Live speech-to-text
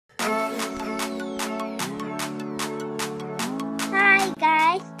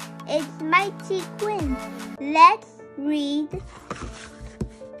mighty Quinn. Let's read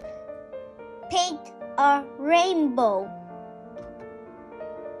Paint a Rainbow.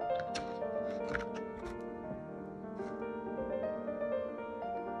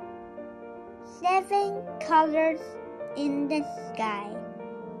 Seven colors in the sky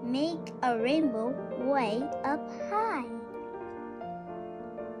make a rainbow way up high.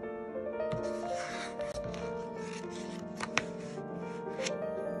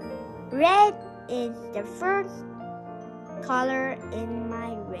 Red is the first color in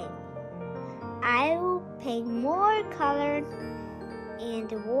my rainbow. I will paint more colors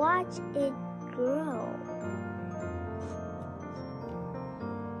and watch it grow.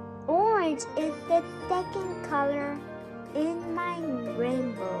 Orange is the second color in my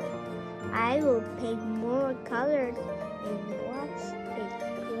rainbow. I will paint more colors and watch it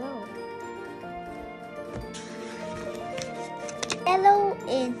grow. Yellow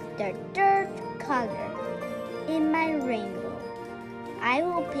is the third color in my rainbow. I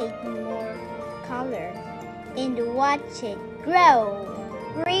will paint more colors and watch it grow.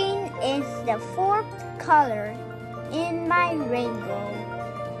 Green is the fourth color in my rainbow.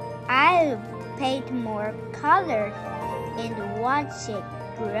 I'll paint more colors and watch it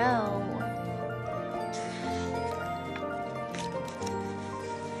grow.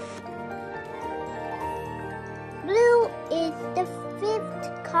 Blue is the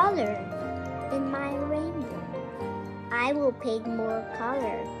fifth color in my rainbow. I will paint more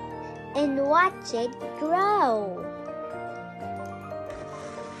colors and watch it grow.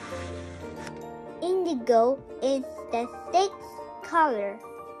 Indigo is the sixth color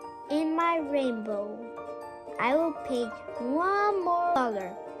in my rainbow. I will paint one more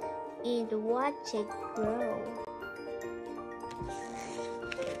color and watch it grow.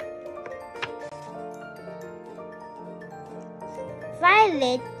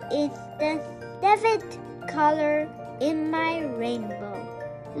 Violet is the seventh color in my rainbow.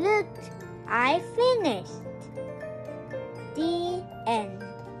 Look, I finished. The end.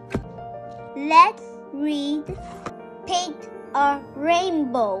 Let's read Paint a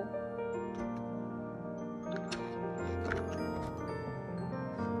Rainbow.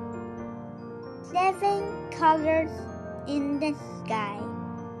 Seven colors in the sky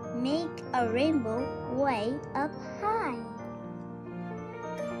make a rainbow way up high.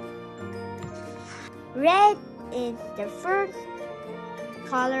 Red is the first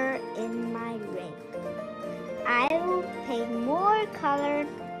color in my rainbow. I will paint more colors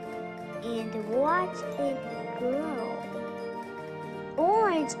and watch it grow.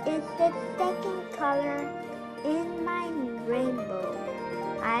 Orange is the second color in my rainbow.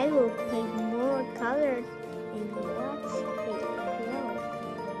 I will paint more colors and watch it grow.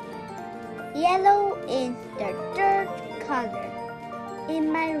 Yellow is the third color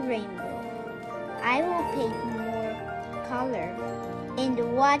in my rainbow. I will paint more colors and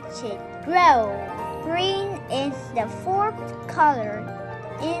watch it grow. Green is the fourth color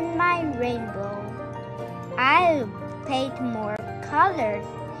in my rainbow. I'll paint more colors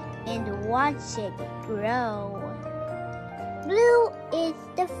and watch it grow. Blue is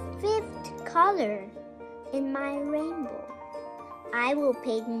the fifth color in my rainbow. I will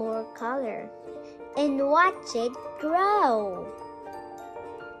paint more colors and watch it grow.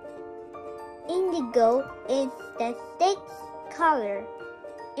 Indigo is the sixth color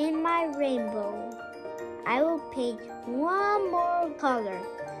in my rainbow. I will paint one more color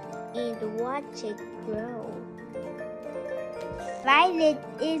and watch it grow. Violet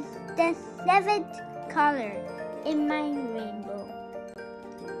is the seventh color in my rainbow.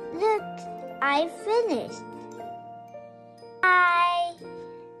 Look, I finished.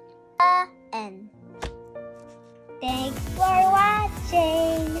 The end. Thanks for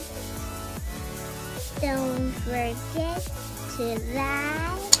watching. Don't forget to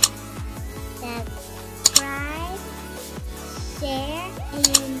like, subscribe, share,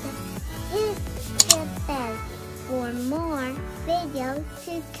 and hit the bell for more videos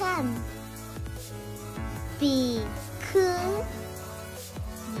to come. Be cool,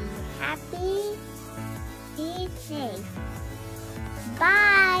 be happy, be safe.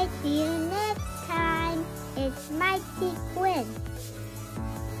 Bye, see you next time. It's Mighty Quinn.